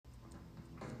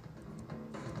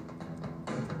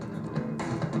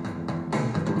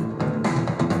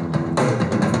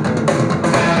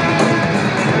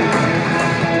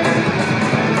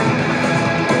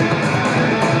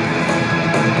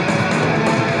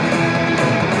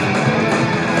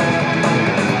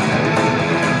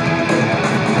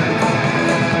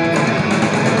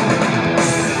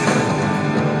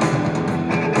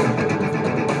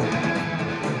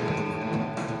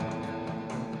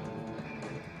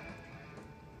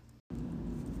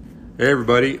Hey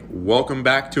everybody, welcome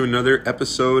back to another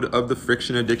episode of the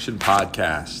Friction Addiction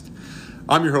Podcast.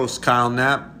 I'm your host Kyle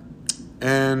Knapp,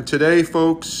 and today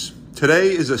folks, today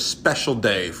is a special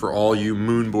day for all you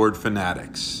moonboard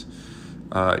fanatics.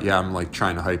 I'm like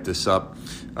trying to hype this up.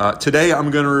 Today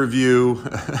I'm going to review,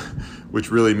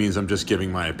 which really means I'm just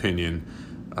giving my opinion,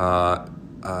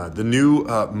 the new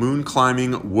moon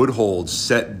climbing wood holds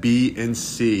set B and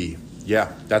C.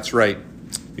 Yeah, that's right.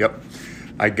 Yep.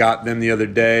 I got them the other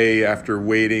day after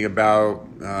waiting about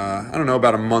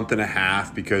a month and a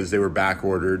half because they were back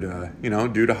ordered,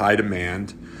 due to high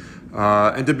demand.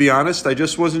 And to be honest, I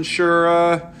just wasn't sure.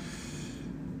 I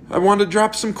wanted to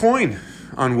drop some coin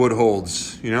on wood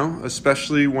holds,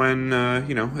 especially when,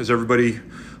 as everybody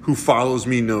who follows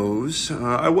me knows,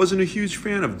 I wasn't a huge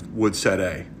fan of wood set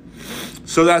A.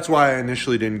 So that's why I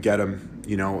initially didn't get them.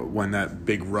 When that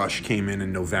big rush came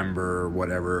in November or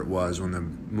whatever it was, when the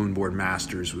Moonboard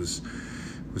Masters was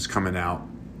coming out.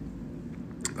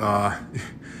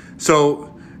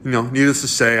 Needless to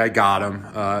say, I got them.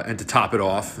 And to top it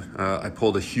off, I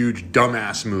pulled a huge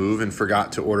dumbass move and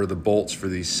forgot to order the bolts for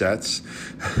these sets.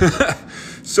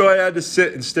 So I had to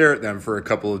sit and stare at them for a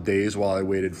couple of days while I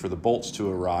waited for the bolts to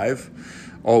arrive.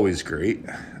 Always great.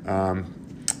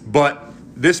 But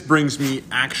this brings me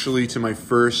actually to my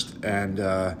first and,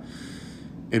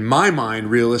 in my mind,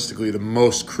 realistically, the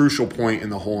most crucial point in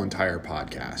the whole entire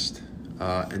podcast.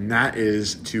 And that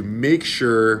is to make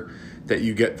sure that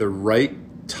you get the right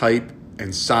type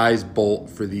and size bolt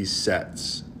for these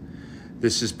sets.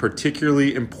 This is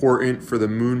particularly important for the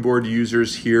moonboard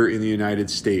users here in the United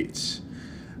States.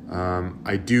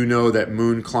 I do know that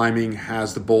Moon Climbing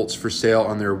has the bolts for sale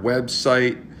on their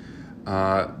website,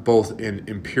 both in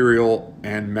imperial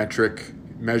and metric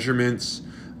measurements.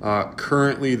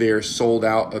 Currently, they are sold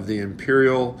out of the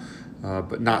imperial,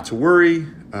 but not to worry.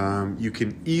 You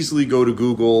can easily go to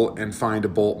Google and find a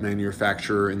bolt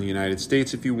manufacturer in the United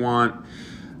States if you want.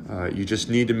 You just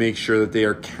need to make sure that they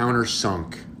are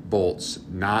countersunk bolts,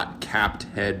 not capped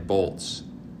head bolts.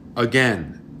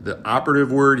 Again, the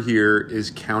operative word here is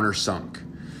countersunk.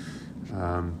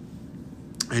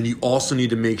 And you also need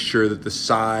to make sure that the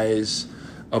size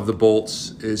of the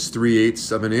bolts is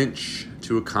 3/8 of an inch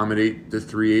to accommodate the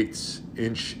 3/8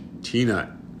 inch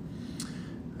T-nut.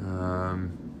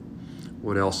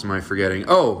 What else am I forgetting?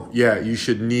 Oh, yeah, you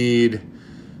should need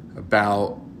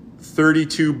about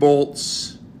 32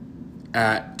 bolts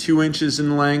at 2 inches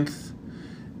in length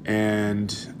and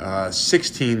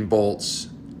 16 bolts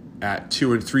at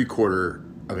 2 3/4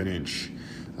 of an inch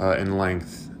in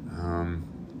length.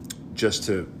 Just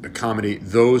to accommodate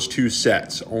those two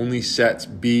sets, only sets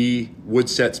B, wood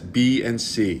sets B and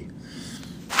C.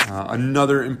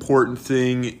 Another important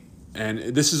thing, and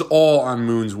this is all on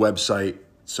Moon's website,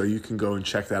 so you can go and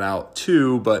check that out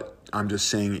too, but I'm just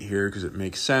saying it here because it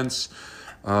makes sense,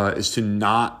 is to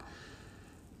not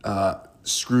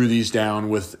screw these down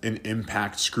with an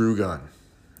impact screw gun.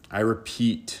 I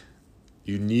repeat,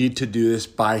 you need to do this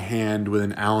by hand with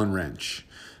an Allen wrench.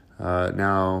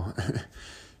 Now...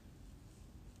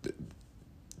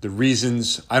 The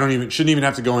reasons, shouldn't even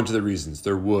have to go into the reasons.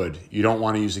 They're wood. You don't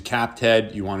want to use a capped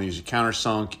head. You want to use a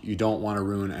countersunk. You don't want to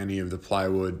ruin any of the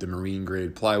plywood, the marine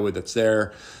grade plywood that's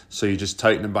there. So you just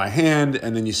tighten it by hand,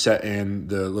 and then you set in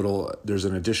there's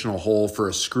an additional hole for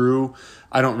a screw.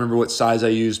 I don't remember what size I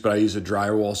used, but I use a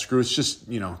drywall screw. It's just,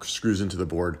 screws into the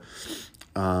board.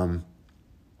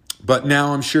 But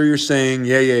now I'm sure you're saying,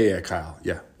 yeah, Kyle.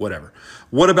 Yeah, whatever.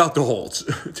 What about the holds?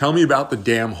 Tell me about the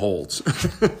damn holds.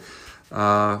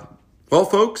 Well,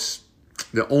 folks,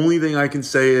 the only thing I can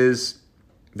say is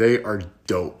they are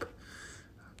dope.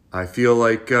 I feel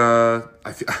like I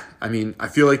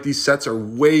feel like these sets are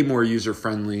way more user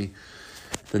friendly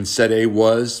than Set A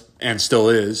was and still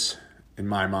is in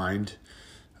my mind.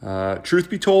 Truth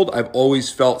be told, I've always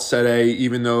felt Set A,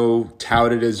 even though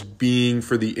touted as being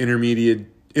for the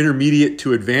intermediate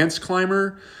to advanced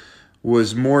climber,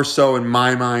 was more so in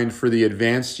my mind for the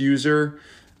advanced user.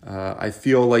 I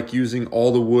feel like using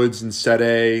all the woods in Set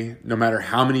A, no matter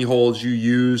how many holes you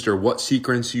used or what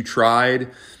sequence you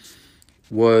tried,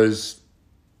 was,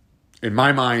 in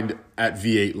my mind, at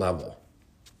V8 level.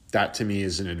 That to me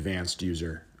is an advanced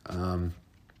user.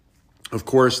 Of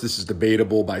course, this is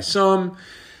debatable by some,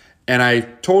 and I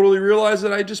totally realize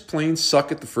that I just plain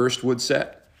suck at the first wood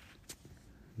set.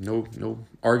 No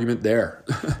argument there.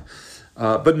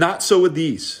 But not so with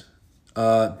these.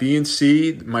 B and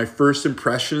C, my first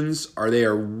impressions are they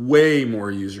are way more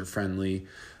user-friendly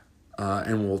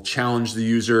and will challenge the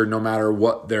user no matter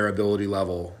what their ability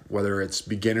level, whether it's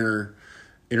beginner,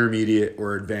 intermediate,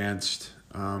 or advanced.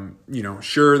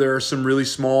 Sure, there are some really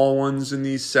small ones in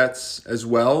these sets as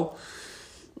well,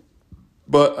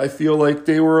 but I feel like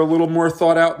they were a little more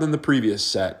thought out than the previous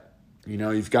set.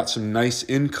 You've got some nice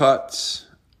in cuts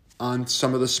on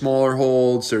some of the smaller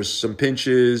holds. There's some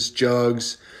pinches,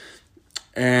 jugs,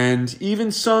 and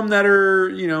even some that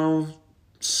are,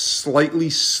 slightly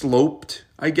sloped,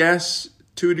 I guess,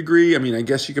 to a degree. I mean, I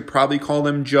guess you could probably call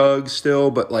them jugs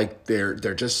still, but like they're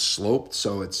just sloped,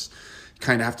 so it's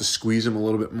kind of have to squeeze them a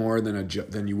little bit more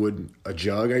than you would a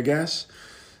jug, I guess.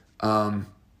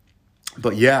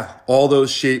 But yeah, all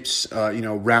those shapes,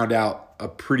 round out a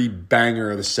pretty banger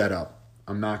of a setup.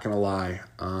 I'm not gonna lie.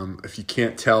 If you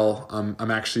can't tell, I'm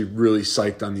actually really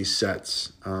psyched on these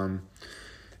sets.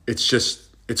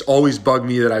 It's always bugged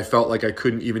me that I felt like I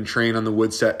couldn't even train on the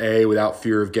wood set A without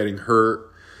fear of getting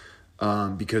hurt,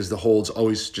 because the holds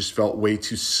always just felt way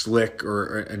too slick,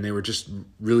 and they were just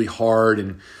really hard,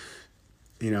 and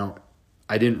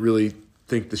I didn't really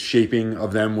think the shaping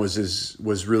of them was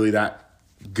really that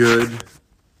good.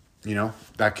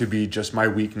 That could be just my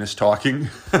weakness talking.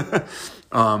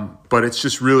 But it's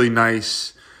just really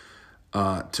nice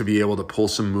to be able to pull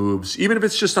some moves, even if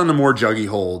it's just on the more juggy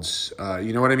holds.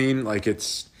 You know what I mean? Like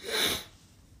it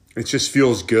just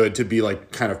feels good to be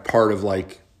like kind of part of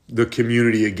like the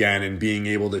community again, and being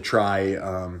able to try,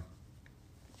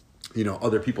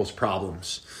 other people's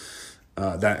problems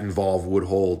that involve wood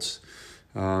holds.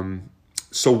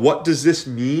 So what does this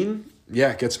mean?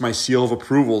 Yeah, it gets my seal of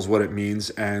approval is what it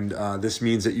means. And this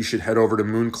means that you should head over to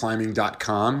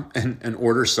moonclimbing.com and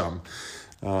order some.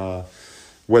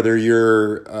 Whether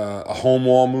you're a home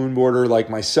wall moonboarder like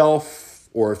myself,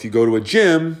 or if you go to a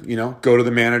gym, go to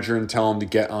the manager and tell him to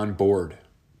get on board.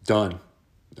 Done.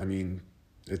 I mean,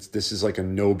 this is like a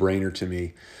no-brainer to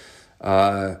me.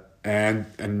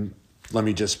 And let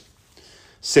me just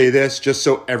say this, just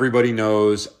so everybody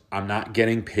knows, I'm not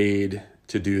getting paid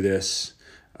to do this.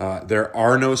 There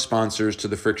are no sponsors to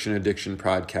the Friction Addiction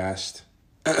podcast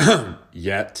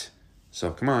yet.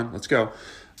 So come on, let's go.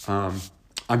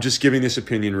 I'm just giving this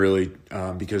opinion really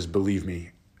because believe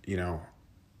me,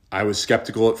 I was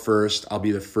skeptical at first. I'll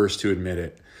be the first to admit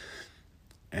it.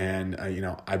 And,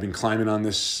 I've been climbing on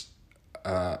this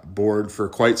board for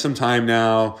quite some time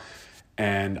now.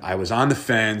 And I was on the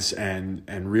fence, and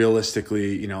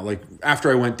realistically, like after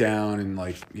I went down and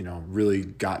really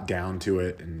got down to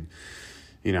it, and,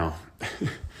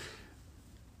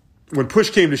 when push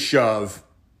came to shove,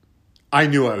 I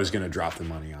knew I was going to drop the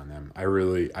money on them.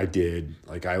 I did.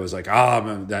 Like I was like,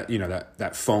 that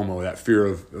FOMO, that fear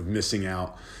of missing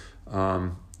out.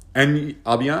 And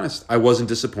I'll be honest, I wasn't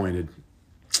disappointed.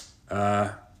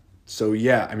 So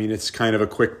yeah, I mean, it's kind of a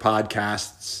quick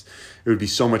podcast. It would be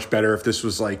so much better if this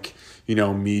was like,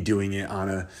 me doing it on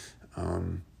a,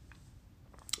 on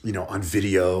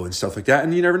video and stuff like that.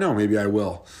 And you never know, maybe I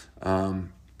will.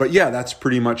 But yeah, that's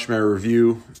pretty much my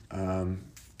review.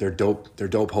 They're dope. They're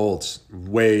dope holds.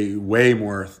 Way, way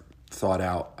more thought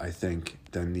out, I think,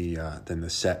 than the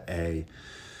set A.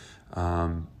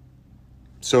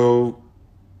 So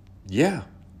yeah,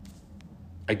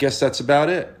 I guess that's about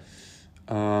it.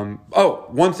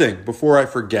 One thing before I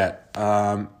forget,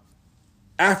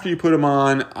 after you put them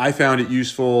on, I found it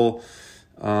useful,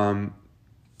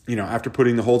 after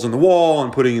putting the holds on the wall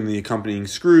and putting in the accompanying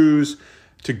screws,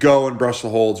 to go and brush the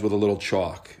holds with a little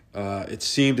chalk. It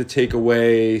seemed to take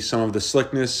away some of the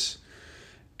slickness,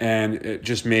 and it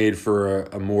just made for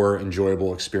a more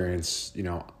enjoyable experience,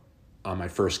 on my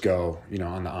first go,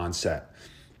 on the onset.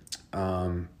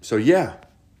 So yeah,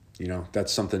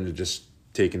 that's something to just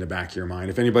take in the back of your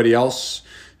mind. If anybody else,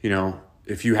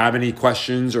 if you have any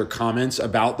questions or comments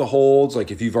about the holds, like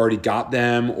if you've already got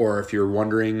them, or if you're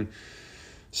wondering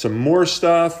some more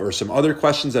stuff or some other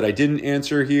questions that I didn't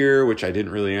answer here, which I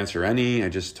didn't really answer any, I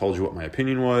just told you what my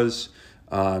opinion was.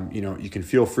 You can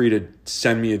feel free to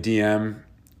send me a DM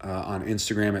on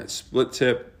Instagram at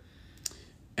SplitTip,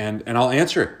 and I'll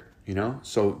answer it,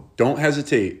 so don't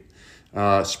hesitate.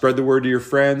 Spread the word to your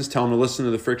friends, tell them to listen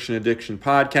to the Friction Addiction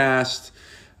podcast.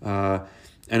 And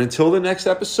until the next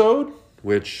episode,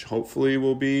 which hopefully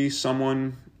will be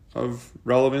someone of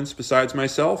relevance besides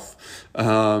myself,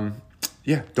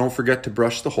 don't forget to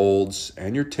brush the holds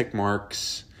and your tick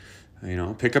marks,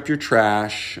 pick up your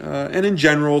trash, and in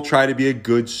general, try to be a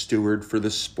good steward for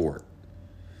the sport,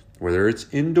 whether it's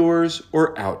indoors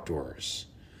or outdoors.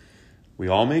 We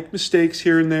all make mistakes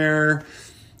here and there.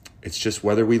 It's just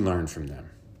whether we learn from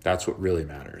them. That's what really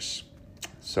matters.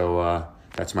 So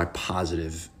that's my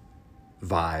positive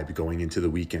vibe going into the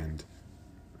weekend.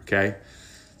 Okay?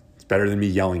 It's better than me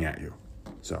yelling at you.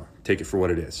 So take it for what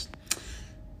it is.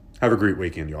 Have a great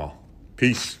weekend, y'all.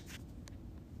 Peace.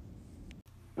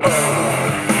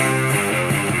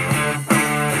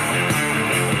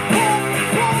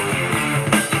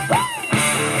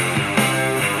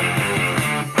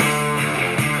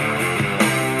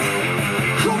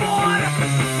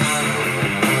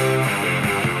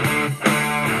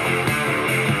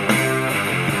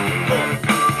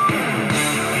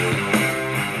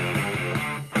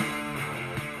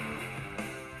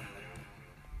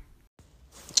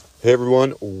 Hey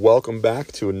everyone, welcome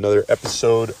back to another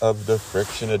episode of the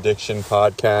Friction Addiction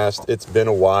Podcast. It's been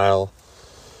a while.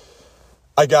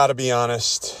 I gotta be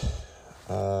honest,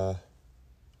 I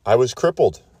was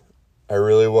crippled. I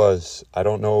really was. I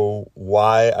don't know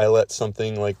why I let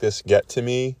something like this get to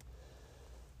me.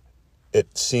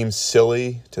 It seems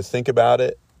silly to think about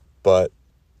it, but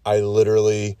I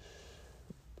literally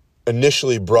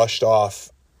initially brushed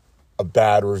off a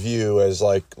bad review as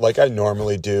like I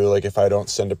normally do, like if I don't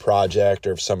send a project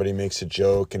or if somebody makes a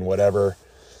joke and whatever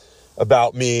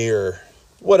about me or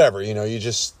whatever, you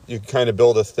kind of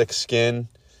build a thick skin,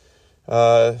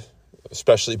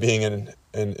 especially being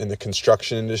in the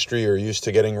construction industry or used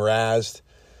to getting razzed.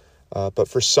 But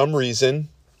for some reason,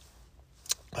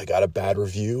 I got a bad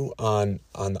review on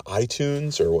the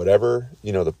iTunes or whatever,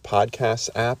 the podcast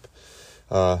app,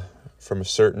 from a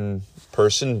certain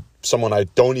person, someone I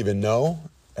don't even know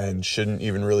and shouldn't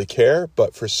even really care.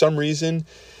 But for some reason,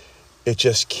 it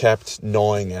just kept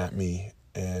gnawing at me.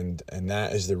 And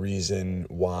that is the reason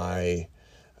why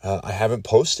I haven't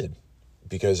posted,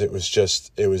 because it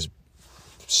was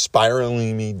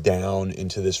spiraling me down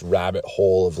into this rabbit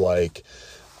hole of like,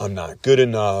 I'm not good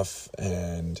enough.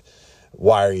 And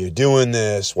why are you doing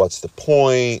this? What's the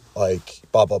point? Like,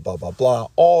 blah, blah, blah, blah, blah.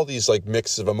 All these like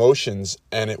mix of emotions.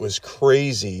 And it was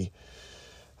crazy.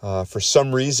 For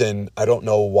some reason, I don't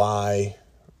know why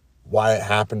it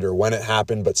happened or when it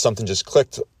happened, but something just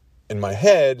clicked in my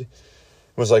head.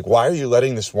 It was like, why are you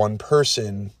letting this one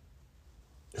person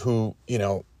who,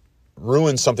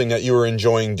 ruin something that you were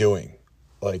enjoying doing?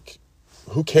 Like,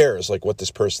 who cares, like, what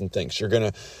this person thinks? You're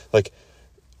going to, like,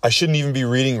 I shouldn't even be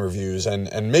reading reviews.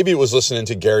 And maybe it was listening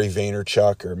to Gary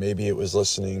Vaynerchuk, or maybe it was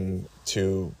listening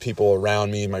to people around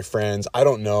me, my friends. I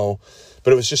don't know.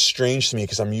 But it was just strange to me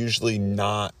because I'm usually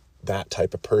not that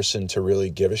type of person to really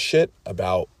give a shit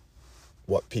about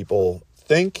what people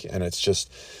think. And it's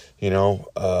just, it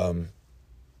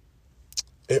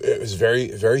was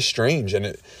very, very strange. And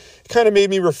it kind of made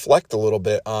me reflect a little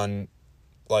bit on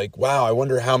like, wow, I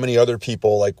wonder how many other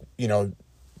people, like,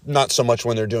 not so much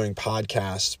when they're doing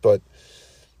podcasts, but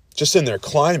just in their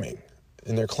climbing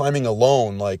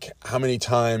alone, like how many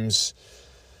times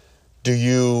do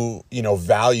you,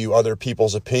 value other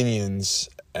people's opinions,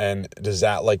 and does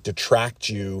that like detract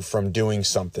you from doing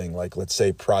something like, let's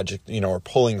say project, or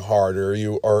pulling hard, or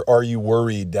are you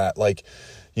worried that like,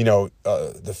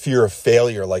 the fear of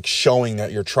failure, like showing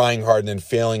that you're trying hard and then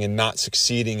failing and not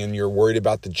succeeding, and you're worried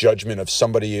about the judgment of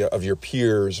somebody of your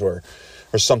peers or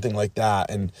something like that.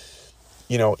 And,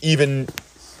 even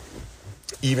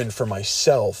for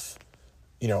myself,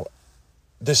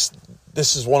 this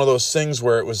is one of those things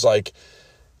where it was like,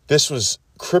 this was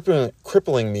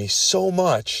crippling me so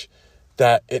much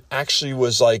that it actually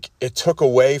was like, it took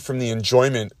away from the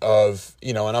enjoyment of,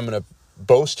 and I'm going to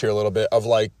boast here a little bit, of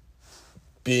like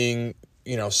being,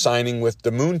 signing with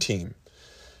the Moon team,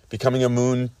 becoming a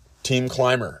Moon team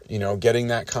climber, getting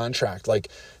that contract. Like,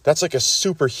 that's like a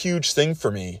super huge thing for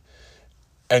me.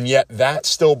 And yet that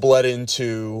still bled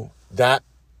into that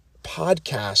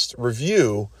podcast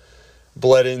review,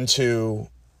 bled into,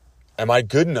 am I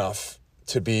good enough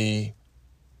to be,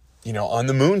 on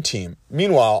the Moon team?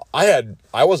 Meanwhile, I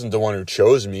wasn't the one who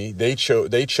chose me. They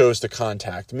chose to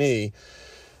contact me.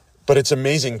 But it's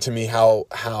amazing to me how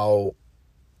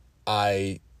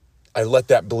I let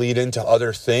that bleed into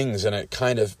other things, and it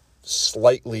kind of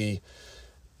slightly,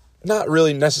 not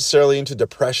really necessarily into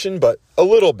depression, but a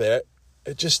little bit.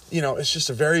 It just, it's just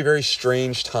a very, very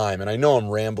strange time. And I know I'm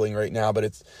rambling right now, but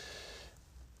it's,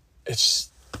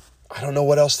 I don't know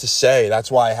what else to say.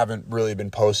 That's why I haven't really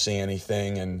been posting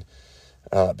anything, and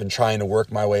been trying to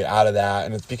work my way out of that.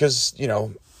 And it's because,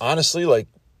 honestly, like,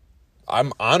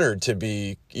 I'm honored to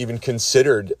be even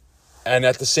considered. And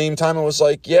at the same time, I was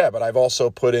like, yeah, but I've also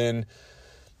put in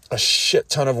a shit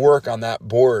ton of work on that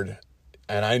board.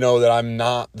 And I know that I'm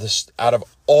not out of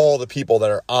all the people that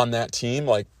are on that team,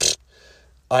 like,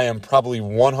 I am probably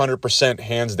 100%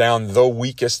 hands down the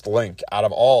weakest link out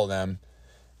of all of them.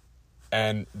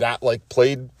 And that like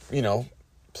plays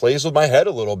with my head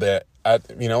a little bit,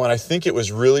 and I think it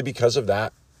was really because of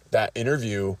that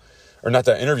interview, or not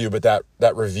that interview, but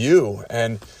that review.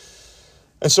 And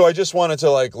so I just wanted to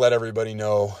like let everybody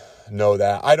know, know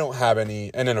that. I don't have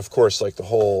any, and then of course, like the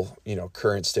whole,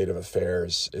 current state of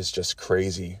affairs is just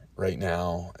crazy right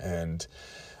now. And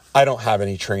I don't have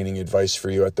any training advice for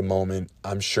you at the moment.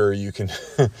 I'm sure you can,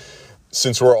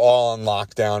 since we're all on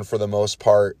lockdown for the most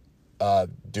part,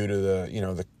 due to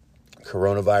the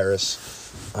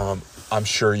coronavirus, I'm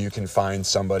sure you can find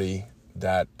somebody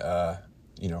that,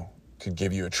 could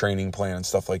give you a training plan and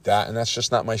stuff like that. And that's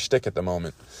just not my shtick at the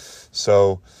moment.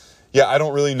 So yeah, I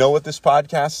don't really know what this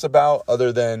podcast is about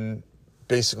other than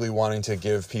basically wanting to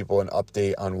give people an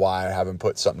update on why I haven't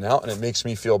put something out. And it makes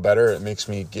me feel better. It makes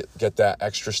me get that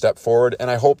extra step forward. And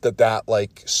I hope that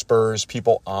like spurs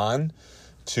people on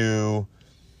to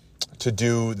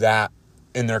do that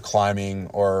in their climbing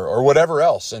or whatever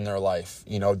else in their life.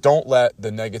 Don't let the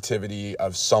negativity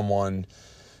of someone,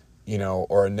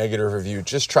 or a negative review,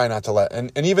 just try not to let,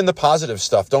 and even the positive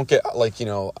stuff, don't get like,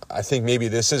 I think maybe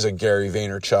this is a Gary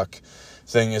Vaynerchuk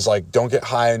thing, is like, don't get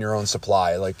high on your own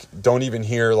supply. Like, don't even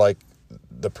hear like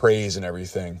the praise and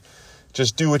everything.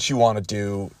 Just do what you want to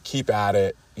do. Keep at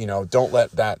it. Don't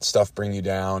let that stuff bring you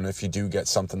down. If you do get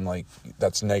something like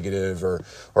that's negative, or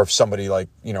if somebody like,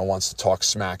 wants to talk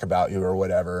smack about you or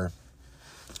whatever,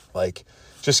 like,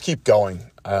 just keep going.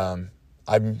 I'm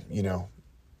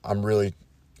really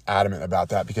adamant about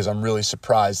that because I'm really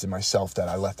surprised in myself that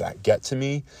I let that get to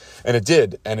me, and it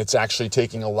did. And it's actually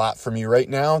taking a lot for me right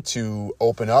now to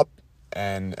open up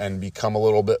and become a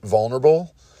little bit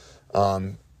vulnerable,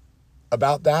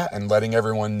 about that and letting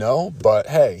everyone know. But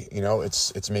hey,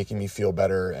 it's making me feel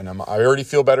better, and I already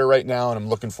feel better right now, and I'm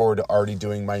looking forward to already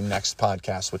doing my next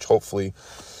podcast, which hopefully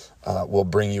will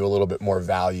bring you a little bit more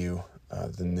value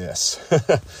than this,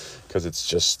 because it's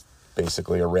just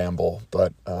basically a ramble.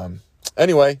 But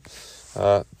anyway,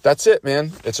 that's it,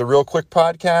 man. It's a real quick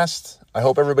podcast. I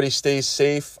hope everybody stays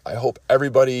safe. I hope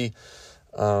everybody,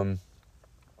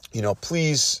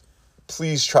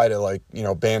 please try to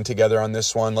band together on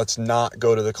this one. Let's not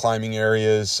go to the climbing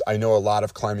areas. I know a lot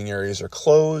of climbing areas are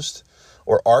closed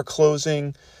or are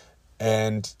closing.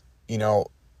 And,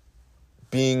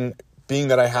 being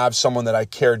that I have someone that I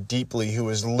care deeply who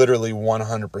is literally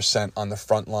 100% on the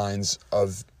front lines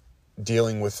of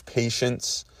dealing with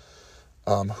patients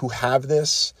who have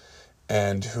this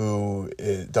and who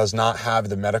does not have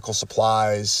the medical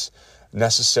supplies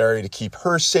necessary to keep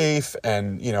her safe.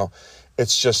 And,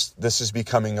 it's just, this is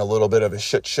becoming a little bit of a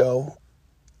shit show.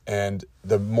 And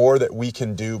the more that we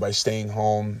can do by staying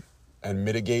home and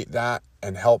mitigate that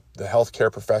and help the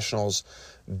healthcare professionals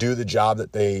do the job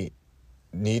that they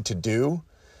need to do,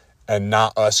 and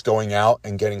not us going out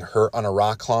and getting hurt on a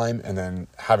rock climb and then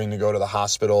having to go to the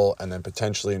hospital and then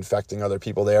potentially infecting other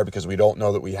people there because we don't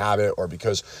know that we have it, or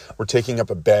because we're taking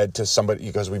up a bed to somebody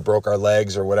because we broke our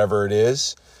legs or whatever it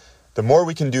is. The more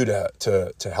we can do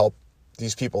to help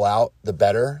these people out, the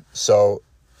better. So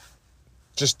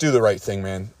just do the right thing,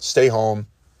 man. Stay home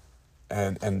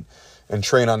and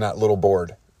train on that little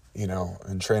board,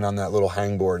 and train on that little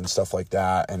hangboard and stuff like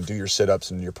that, and do your sit-ups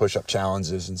and your push-up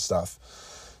challenges and stuff.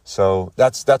 So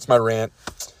that's my rant.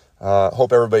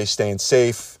 Hope everybody's staying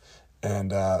safe,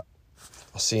 and I'll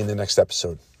see you in the next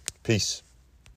episode. Peace.